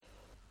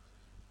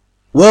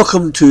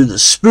Welcome to The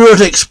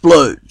Spirit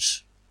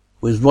Explodes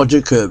with Roger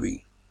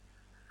Kirby.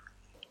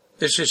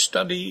 This is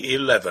study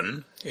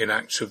 11 in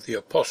Acts of the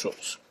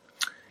Apostles.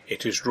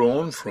 It is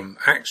drawn from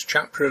Acts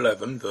chapter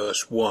 11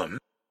 verse 1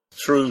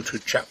 through to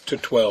chapter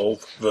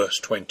 12 verse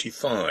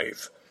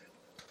 25.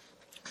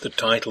 The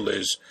title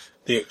is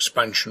The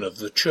Expansion of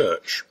the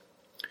Church.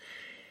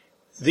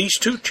 These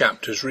two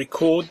chapters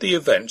record the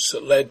events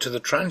that led to the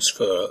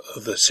transfer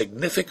of the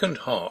significant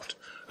heart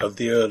of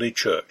the early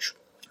church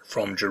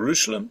from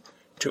Jerusalem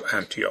to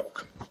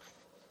Antioch.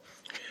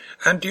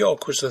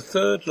 Antioch was the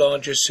third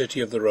largest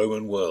city of the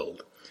Roman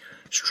world,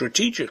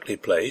 strategically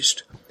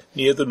placed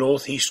near the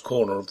northeast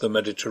corner of the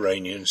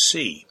Mediterranean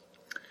Sea.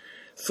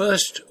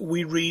 First,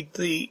 we read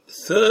the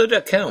third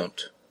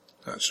account,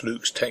 that's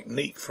Luke's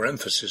technique for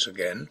emphasis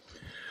again,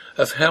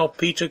 of how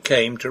Peter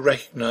came to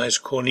recognize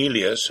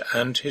Cornelius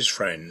and his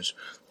friends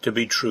to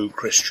be true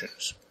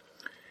Christians.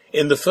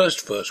 In the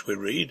first verse we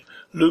read,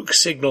 Luke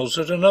signals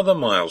that another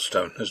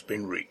milestone has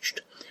been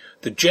reached.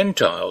 The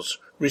Gentiles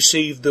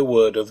received the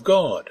word of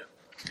God.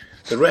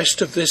 The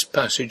rest of this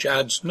passage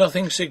adds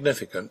nothing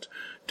significant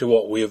to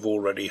what we have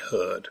already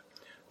heard.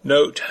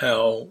 Note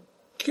how,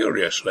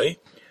 curiously,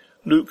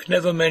 Luke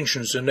never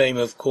mentions the name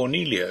of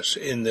Cornelius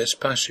in this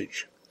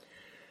passage.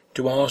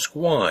 To ask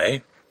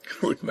why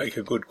would make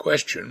a good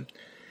question,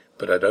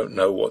 but I don't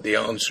know what the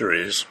answer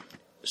is,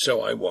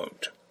 so I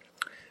won't.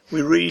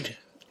 We read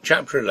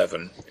chapter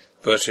 11,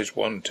 verses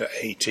 1 to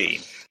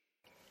 18.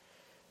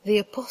 The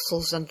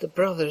apostles and the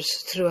brothers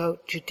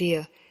throughout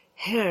Judea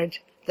heard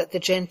that the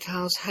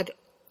Gentiles had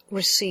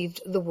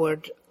received the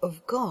word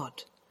of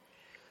God.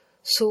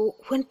 So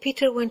when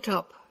Peter went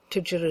up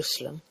to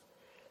Jerusalem,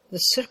 the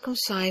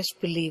circumcised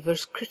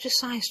believers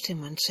criticized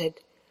him and said,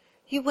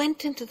 "You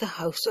went into the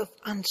house of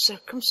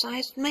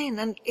uncircumcised men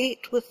and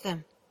ate with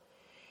them."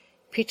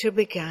 Peter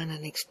began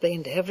and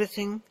explained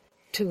everything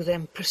to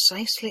them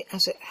precisely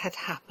as it had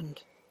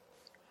happened.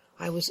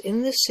 "I was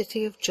in the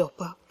city of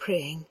Joppa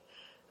praying,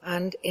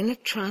 and in a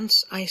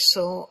trance I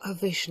saw a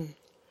vision.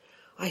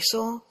 I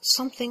saw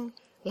something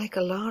like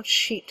a large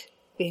sheet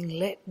being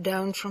let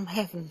down from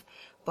heaven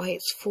by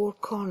its four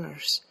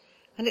corners,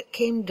 and it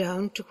came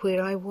down to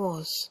where I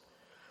was.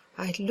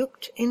 I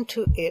looked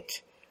into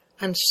it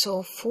and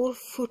saw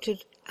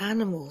 4-footed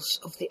animals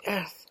of the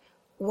earth,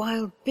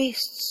 wild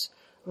beasts,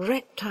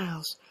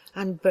 reptiles,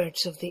 and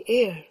birds of the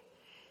air.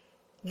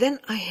 Then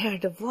I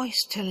heard a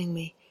voice telling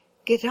me,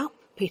 'Get up,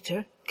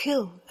 Peter,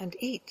 kill and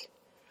eat.'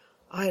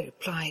 I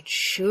replied,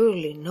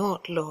 'Surely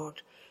not,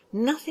 Lord.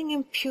 Nothing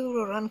impure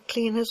or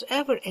unclean has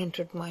ever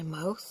entered my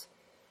mouth.'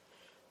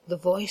 The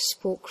voice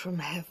spoke from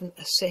heaven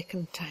a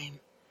second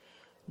time,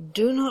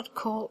 'Do not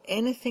call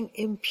anything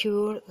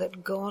impure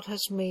that God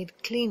has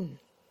made clean.'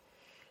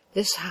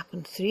 This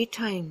happened 3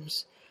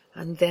 times,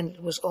 and then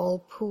it was all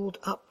pulled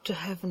up to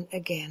heaven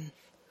again.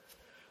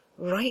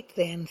 Right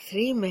then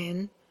 3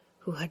 men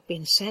who had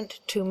been sent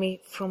to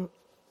me from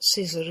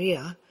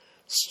Caesarea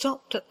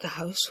stopped at the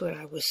house where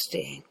I was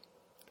staying.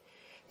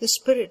 The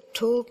Spirit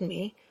told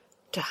me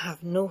to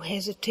have no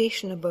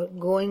hesitation about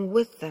going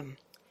with them.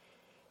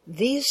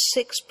 These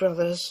 6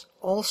 brothers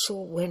also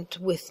went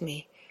with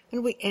me,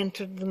 and we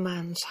entered the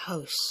man's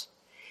house.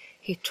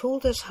 He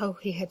told us how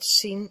he had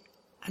seen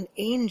an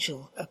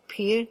angel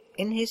appear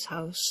in his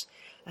house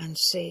and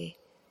say,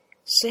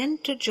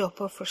 'Send to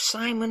Joppa for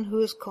Simon, who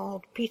is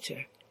called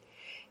Peter.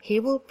 He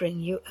will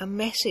bring you a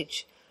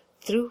message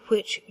through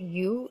which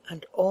you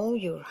and all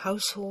your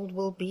household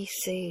will be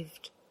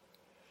saved.'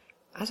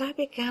 As I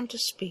began to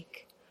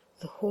speak,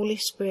 the Holy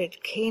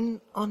Spirit came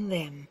on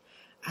them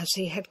as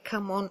he had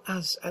come on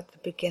us at the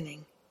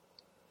beginning.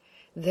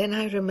 Then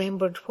I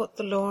remembered what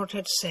the Lord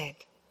had said,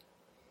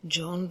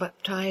 'John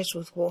baptized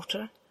with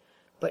water,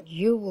 but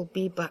you will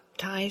be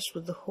baptized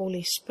with the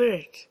Holy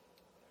Spirit.'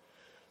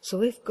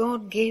 So if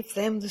God gave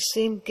them the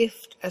same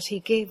gift as he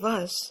gave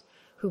us,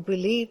 who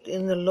believed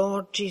in the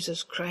Lord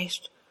Jesus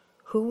Christ,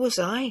 who was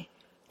I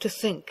to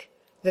think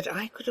that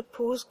I could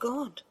oppose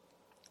God?"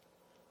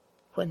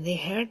 When they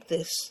heard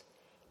this,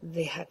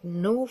 they had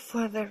no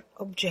further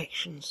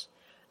objections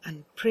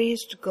and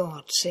praised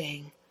God,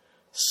 saying,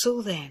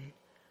 "So then,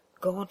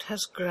 God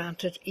has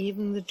granted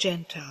even the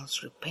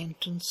Gentiles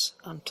repentance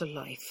unto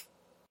life."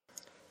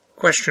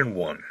 Question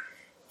 1.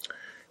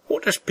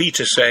 What does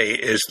Peter say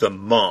is the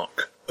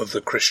mark of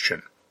the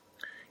Christian?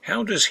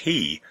 How does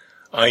he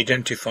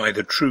identify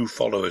the true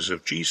followers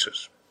of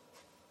Jesus?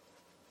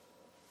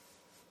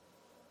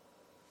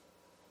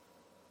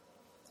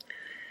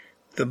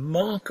 The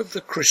mark of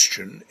the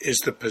Christian is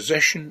the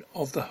possession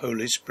of the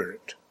Holy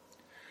Spirit.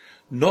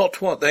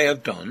 Not what they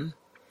have done,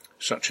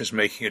 such as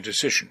making a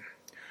decision.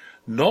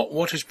 Not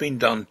what has been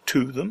done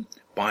to them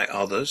by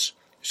others,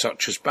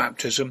 such as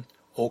baptism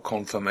or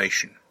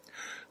confirmation.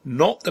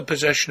 Not the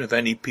possession of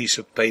any piece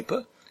of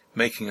paper,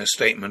 making a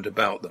statement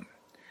about them,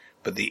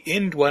 but the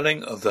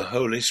indwelling of the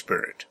Holy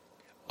Spirit,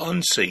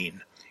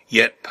 unseen,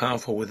 yet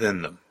powerful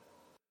within them.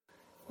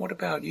 What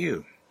about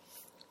you?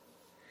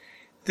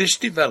 This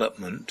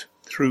development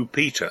through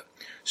Peter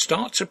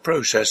starts a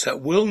process that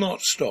will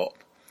not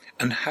stop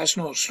and has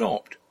not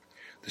stopped.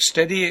 The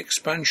steady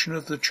expansion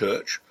of the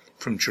church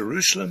from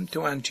Jerusalem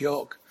to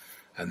Antioch,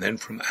 and then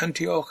from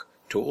Antioch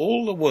to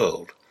all the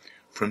world,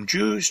 from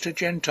Jews to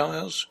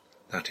Gentiles,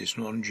 that is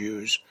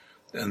non-Jews,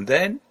 and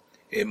then,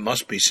 it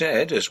must be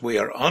said, as we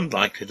are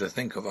unlikely to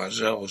think of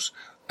ourselves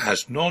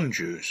as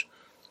non-Jews,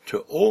 to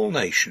all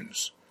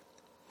nations,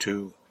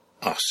 to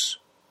us.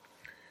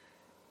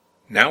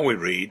 Now we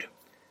read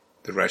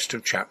the rest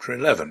of chapter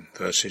 11,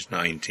 verses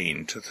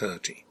 19 to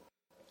 30.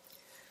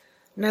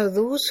 Now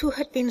those who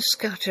had been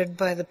scattered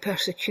by the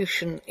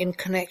persecution in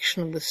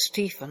connection with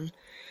Stephen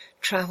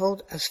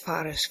travelled as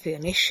far as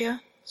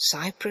Phoenicia,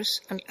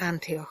 Cyprus, and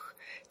Antioch,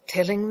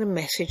 telling the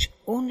message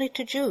only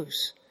to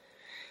Jews.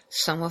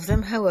 Some of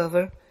them,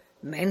 however,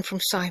 men from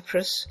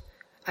Cyprus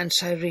and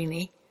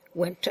Cyrene,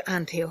 went to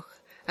Antioch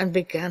and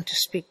began to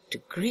speak to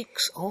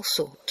Greeks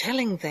also,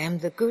 telling them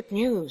the good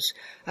news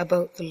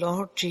about the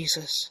Lord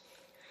Jesus.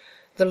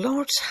 The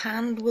Lord's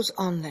hand was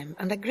on them,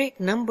 and a great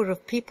number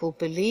of people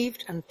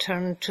believed and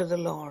turned to the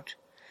Lord.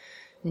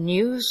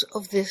 News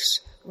of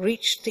this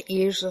reached the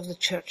ears of the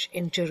church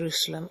in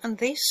Jerusalem, and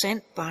they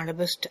sent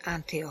Barnabas to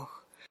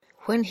Antioch.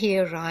 When he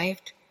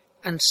arrived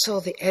and saw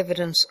the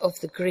evidence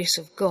of the grace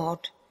of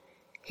God,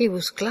 he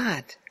was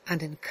glad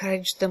and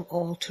encouraged them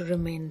all to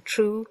remain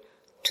true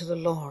to the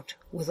Lord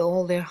with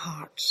all their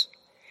hearts.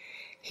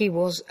 He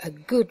was a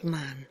good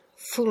man,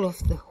 full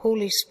of the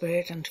Holy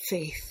Spirit and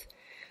faith,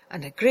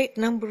 and a great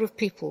number of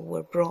people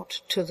were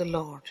brought to the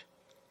Lord.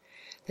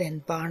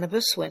 Then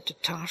Barnabas went to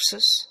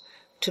Tarsus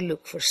to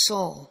look for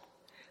Saul,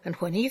 and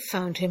when he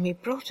found him, he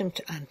brought him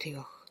to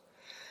Antioch.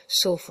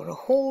 So for a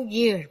whole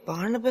year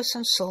Barnabas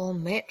and Saul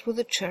met with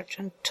the church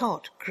and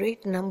taught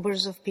great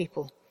numbers of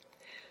people.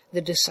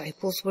 The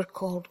disciples were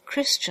called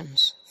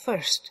Christians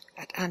first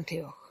at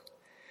Antioch.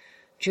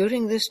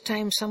 During this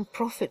time some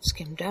prophets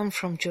came down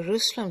from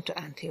Jerusalem to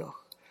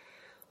Antioch.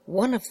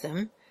 One of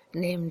them,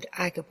 named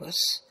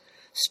Agabus,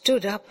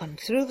 stood up and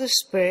through the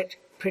Spirit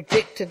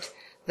predicted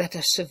that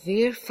a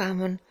severe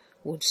famine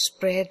would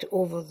spread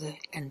over the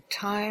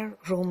entire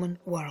Roman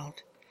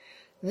world.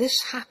 This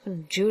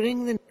happened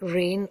during the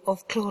reign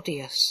of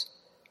Claudius.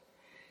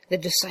 The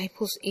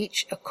disciples,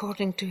 each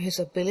according to his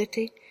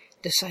ability,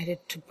 decided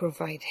to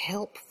provide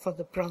help for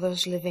the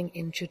brothers living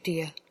in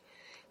Judea.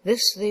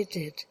 This they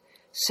did,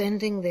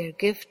 sending their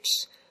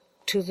gifts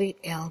to the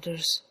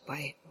elders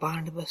by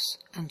Barnabas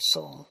and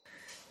Saul.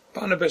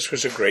 Barnabas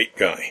was a great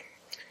guy.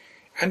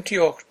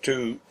 Antioch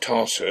to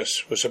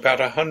Tarsus was about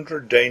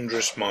 100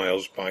 dangerous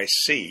miles by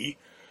sea,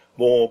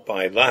 more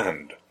by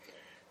land.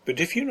 But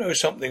if you know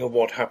something of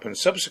what happened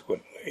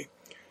subsequently,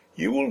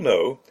 you will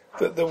know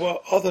that there were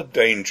other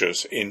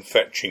dangers in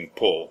fetching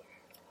Paul.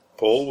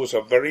 Paul was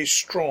a very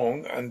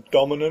strong and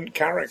dominant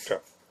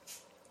character.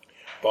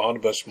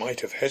 Barnabas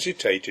might have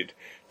hesitated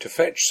to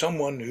fetch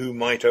someone who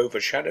might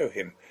overshadow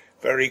him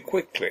very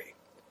quickly,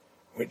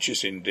 which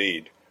is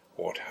indeed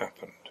what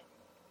happened.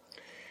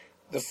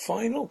 The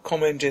final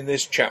comment in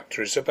this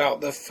chapter is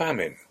about the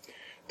famine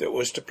that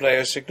was to play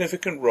a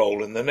significant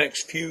role in the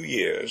next few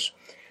years,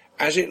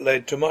 as it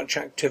led to much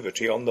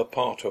activity on the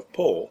part of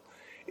Paul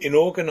in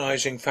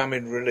organizing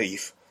famine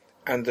relief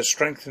and the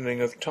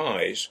strengthening of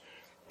ties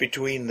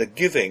between the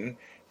giving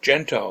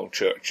Gentile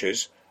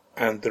churches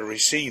and the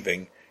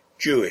receiving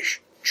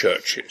Jewish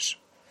churches.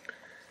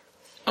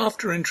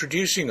 After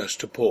introducing us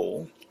to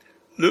Paul,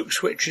 Luke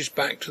switches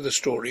back to the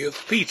story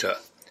of Peter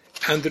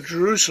and the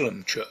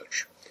Jerusalem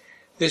church.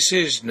 This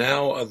is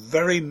now a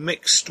very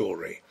mixed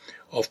story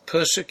of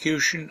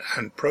persecution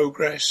and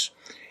progress,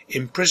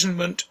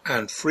 imprisonment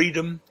and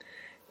freedom,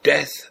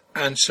 death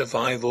and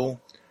survival,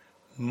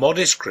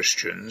 modest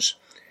Christians,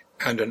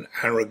 and an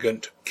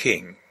arrogant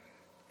king.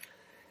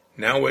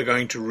 Now we're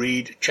going to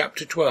read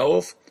chapter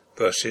 12,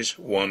 verses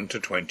 1 to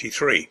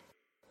 23.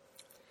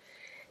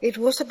 It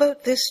was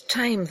about this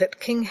time that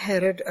King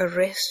Herod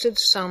arrested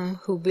some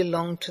who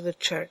belonged to the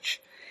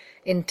church,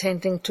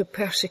 intending to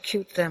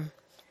persecute them.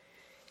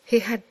 He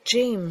had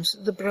James,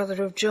 the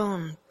brother of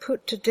John,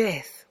 put to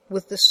death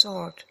with the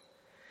sword.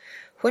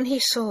 When he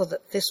saw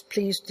that this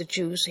pleased the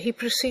Jews, he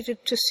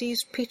proceeded to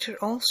seize Peter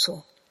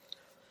also.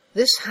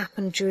 This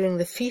happened during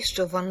the Feast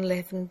of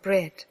Unleavened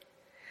Bread.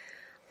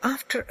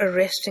 After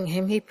arresting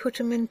him, he put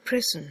him in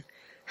prison,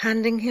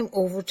 handing him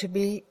over to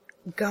be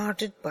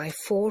guarded by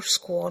 4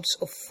 squads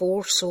of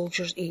 4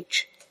 soldiers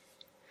each.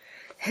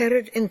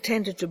 Herod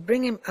intended to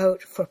bring him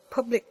out for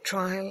public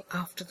trial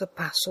after the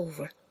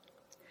Passover.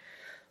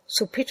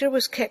 So Peter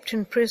was kept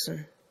in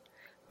prison,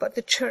 but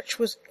the church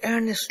was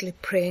earnestly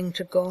praying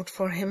to God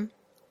for him.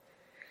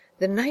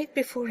 The night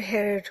before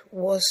Herod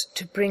was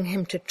to bring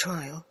him to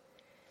trial,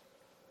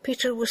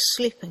 Peter was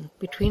sleeping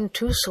between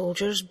 2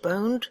 soldiers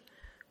bound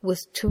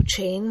with 2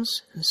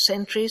 chains, and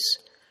sentries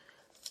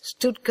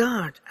stood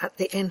guard at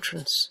the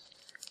entrance.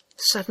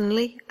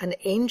 Suddenly an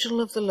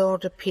angel of the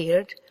Lord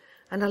appeared,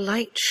 and a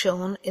light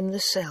shone in the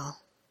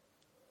cell.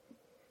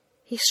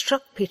 He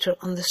struck Peter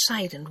on the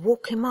side and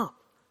woke him up.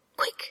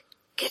 "Quick,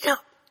 get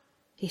up,"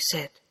 he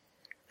said,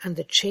 and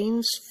the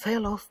chains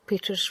fell off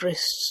Peter's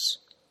wrists.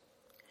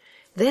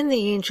 Then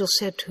the angel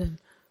said to him,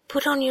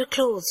 "Put on your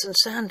clothes and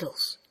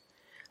sandals."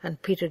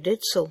 And Peter did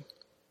so.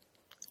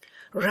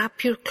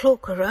 "Wrap your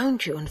cloak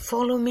around you and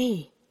follow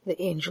me,"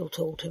 the angel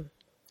told him.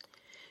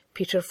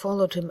 Peter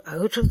followed him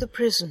out of the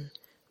prison,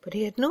 but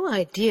he had no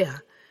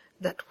idea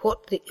that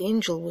what the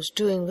angel was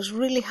doing was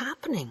really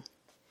happening.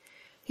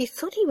 He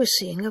thought he was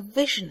seeing a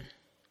vision.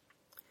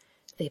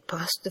 They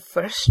passed the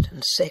first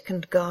and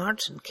second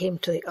guards and came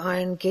to the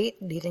iron gate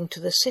leading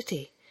to the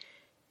city.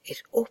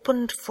 It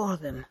opened for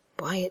them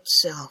by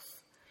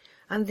itself,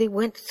 and they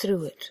went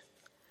through it.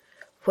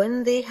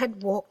 When they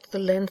had walked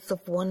the length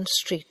of one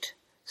street,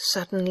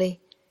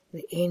 suddenly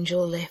the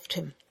angel left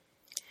him.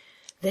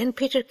 Then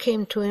Peter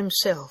came to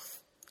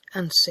himself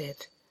and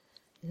said,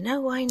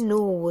 "Now I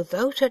know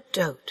without a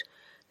doubt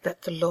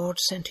that the Lord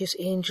sent his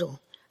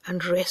angel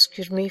and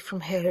rescued me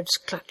from Herod's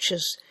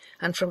clutches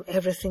and from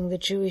everything the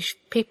Jewish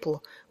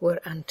people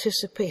were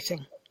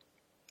anticipating."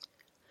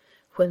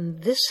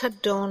 When this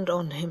had dawned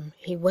on him,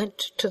 he went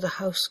to the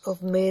house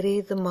of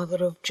Mary, the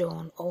mother of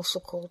John, also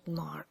called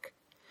Mark,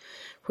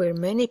 where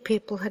many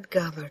people had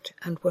gathered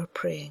and were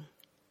praying.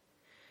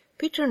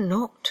 Peter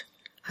knocked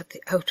at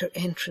the outer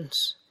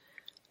entrance,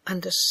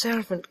 and a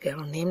servant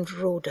girl named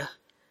Rhoda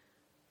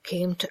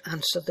came to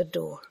answer the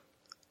door.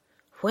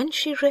 When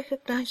she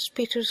recognized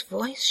Peter's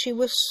voice, she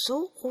was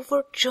so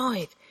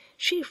overjoyed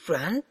she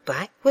ran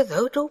back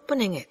without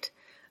opening it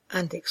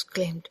and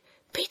exclaimed,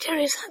 "Peter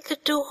is at the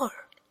door."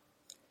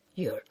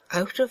 "You're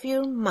out of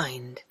your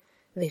mind,"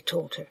 they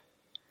told her.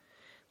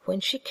 When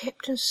she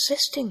kept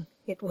insisting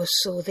it was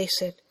so, they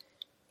said,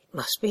 "It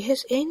must be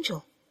his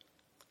angel."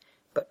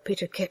 But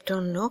Peter kept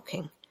on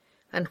knocking,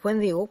 and when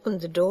they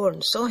opened the door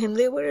and saw him,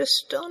 they were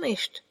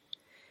astonished.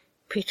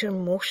 Peter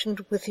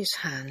motioned with his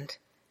hand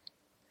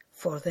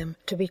for them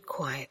to be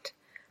quiet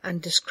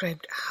and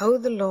described how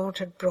the Lord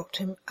had brought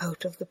him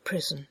out of the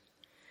prison.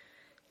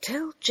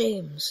 "Tell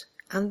James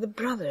and the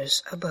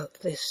brothers about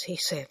this," he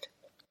said,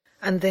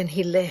 and then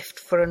he left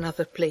for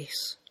another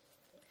place.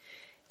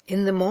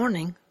 In the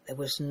morning there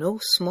was no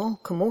small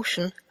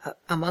commotion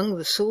among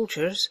the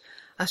soldiers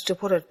as to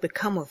what had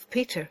become of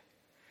Peter.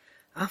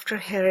 After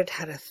Herod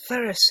had a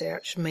thorough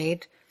search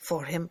made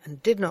for him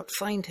and did not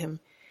find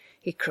him,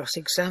 he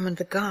cross-examined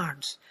the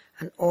guards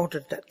and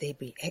ordered that they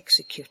be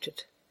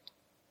executed.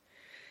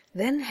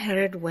 Then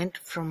Herod went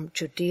from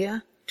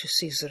Judea to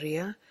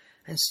Caesarea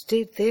and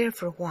stayed there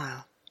for a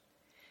while.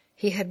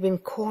 He had been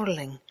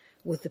quarreling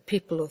with the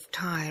people of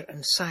Tyre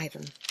and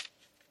Sidon.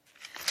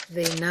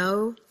 They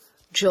now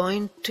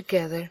joined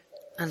together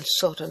and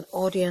sought an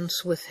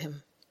audience with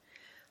him.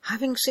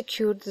 Having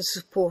secured the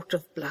support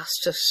of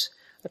Blastus,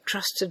 a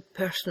trusted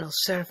personal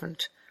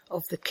servant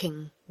of the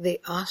king, they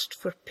asked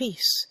for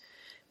peace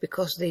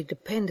because they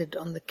depended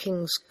on the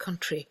king's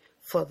country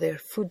for their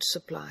food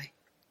supply.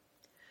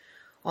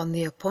 On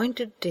the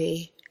appointed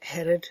day,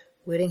 Herod,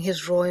 wearing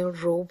his royal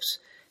robes,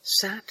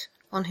 sat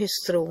on his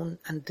throne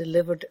and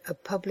delivered a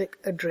public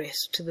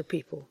address to the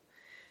people.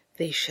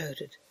 They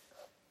shouted,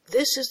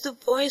 "This is the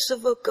voice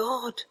of a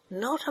god,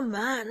 not a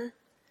man."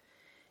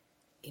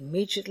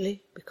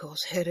 Immediately,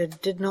 because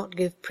Herod did not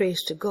give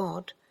praise to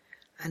God,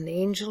 an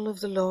angel of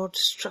the Lord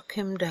struck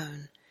him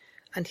down,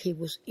 and he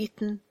was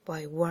eaten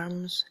by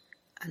worms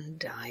and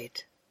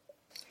died.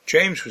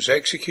 James was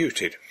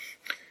executed.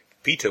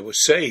 Peter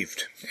was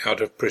saved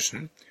out of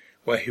prison,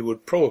 where he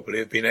would probably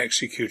have been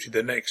executed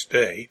the next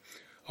day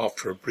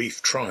after a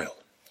brief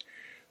trial.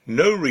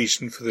 No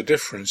reason for the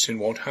difference in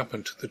what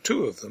happened to the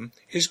two of them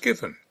is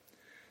given.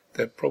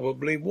 There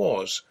probably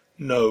was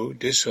no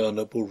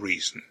discernible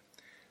reason.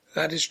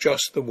 That is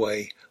just the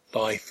way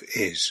life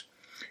is.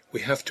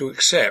 We have to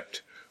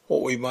accept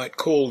what we might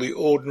call the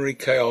ordinary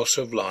chaos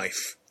of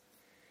life.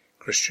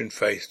 Christian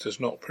faith does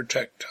not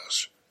protect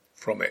us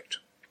from it.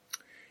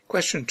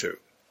 Question 2.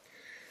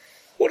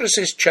 What does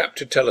this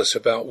chapter tell us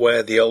about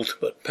where the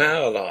ultimate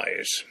power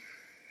lies?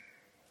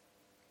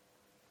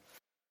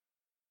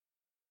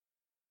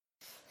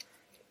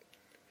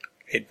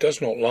 It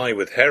does not lie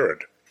with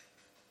Herod.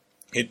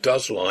 It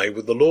does lie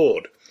with the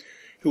Lord,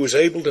 who was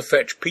able to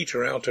fetch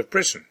Peter out of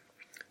prison.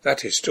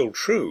 That is still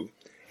true,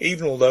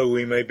 even although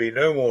we may be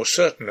no more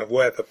certain of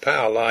where the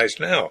power lies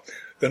now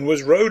than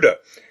was Rhoda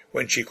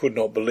when she could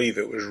not believe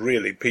it was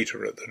really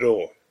Peter at the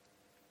door.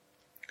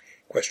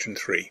 Question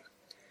 3.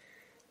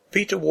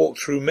 Peter walked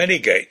through many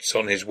gates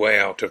on his way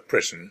out of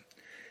prison,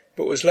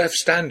 but was left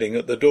standing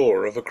at the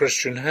door of a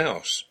Christian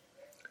house.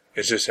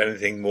 Is this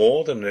anything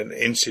more than an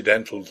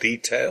incidental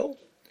detail?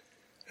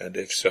 And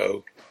if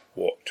so,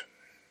 what?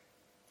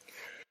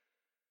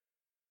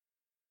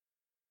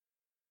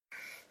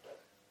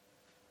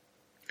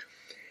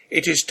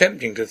 It is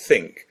tempting to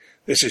think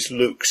this is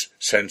Luke's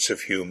sense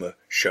of humour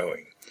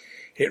showing.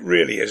 It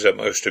really is a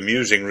most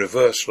amusing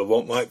reversal of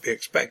what might be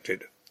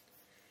expected.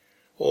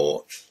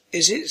 Or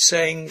is it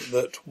saying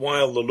that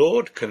while the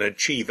Lord can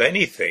achieve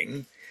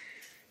anything,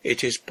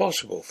 it is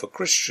possible for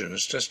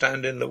Christians to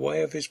stand in the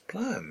way of his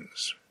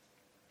plans?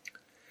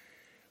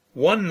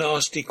 One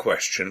nasty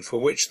question for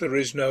which there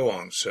is no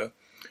answer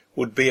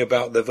would be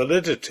about the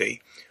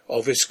validity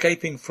of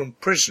escaping from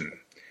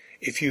prison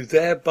if you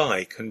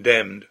thereby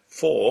condemned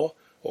 4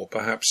 or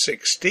perhaps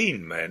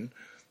 16 men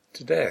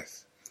to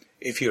death?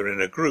 If you're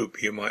in a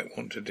group, you might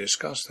want to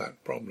discuss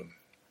that problem.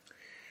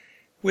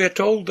 We are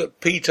told that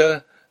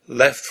Peter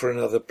left for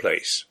another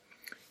place,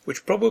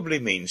 which probably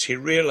means he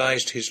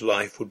realized his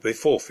life would be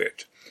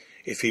forfeit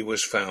if he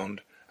was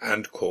found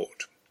and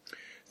caught.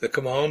 The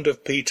command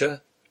of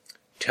Peter,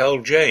 "Tell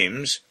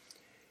James,"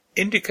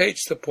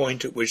 indicates the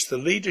point at which the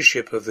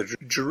leadership of the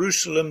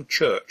Jerusalem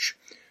church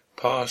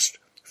passed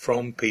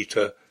from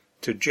Peter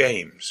to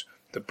James,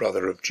 the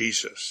brother of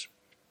Jesus.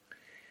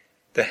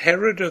 The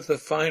Herod of the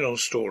final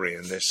story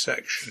in this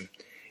section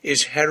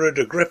is Herod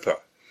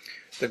Agrippa,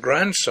 the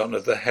grandson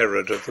of the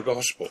Herod of the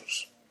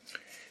Gospels.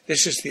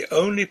 This is the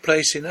only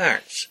place in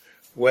Acts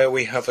where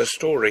we have a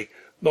story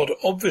not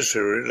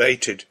obviously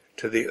related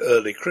to the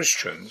early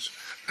Christians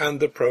and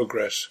the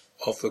progress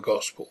of the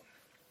Gospel.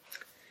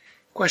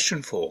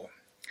 Question 4.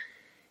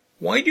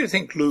 Why do you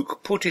think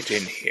Luke put it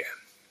in here?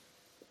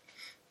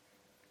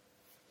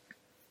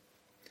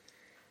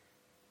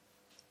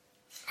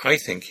 I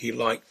think he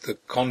liked the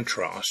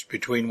contrast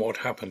between what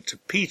happened to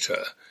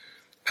Peter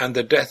and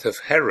the death of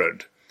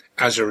Herod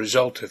as a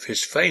result of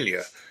his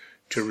failure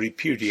to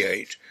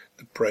repudiate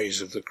the praise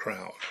of the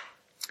crowd.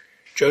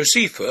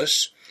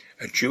 Josephus,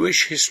 a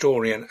Jewish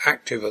historian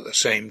active at the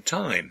same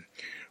time,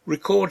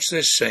 records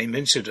this same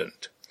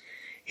incident.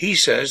 He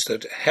says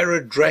that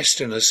Herod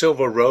dressed in a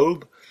silver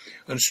robe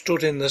and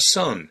stood in the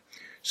sun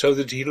so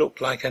that he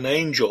looked like an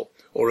angel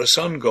or a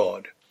sun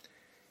god.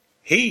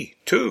 He,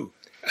 too,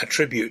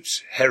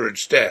 attributes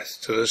Herod's death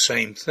to the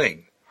same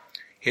thing,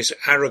 his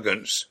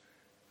arrogance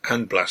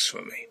and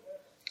blasphemy.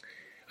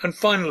 And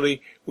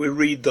finally, we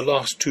read the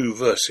last 2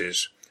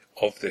 verses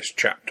of this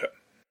chapter.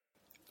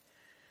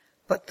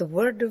 But the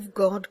word of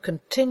God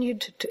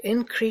continued to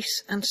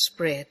increase and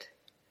spread.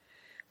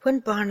 When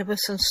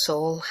Barnabas and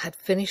Saul had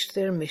finished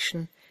their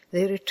mission,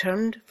 they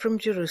returned from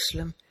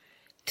Jerusalem,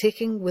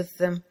 taking with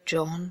them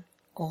John,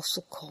 also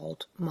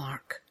called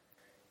Mark.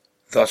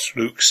 Thus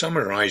Luke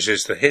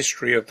summarizes the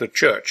history of the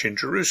church in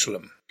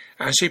Jerusalem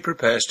as he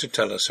prepares to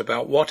tell us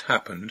about what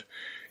happened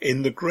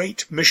in the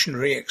great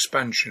missionary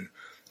expansion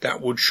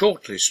that would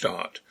shortly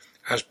start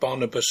as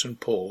Barnabas and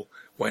Paul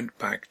went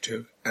back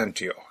to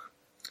Antioch.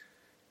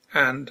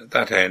 And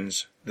that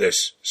ends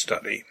this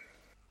study.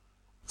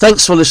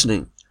 Thanks for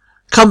listening.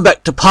 Come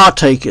back to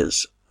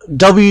Partakers,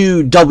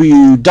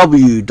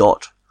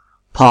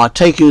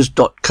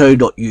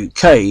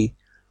 www.partakers.co.uk,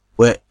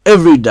 where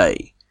every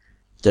day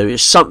there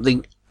is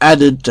something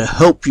added to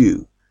help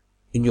you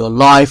in your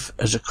life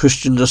as a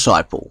Christian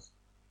disciple.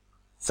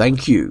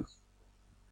 Thank you.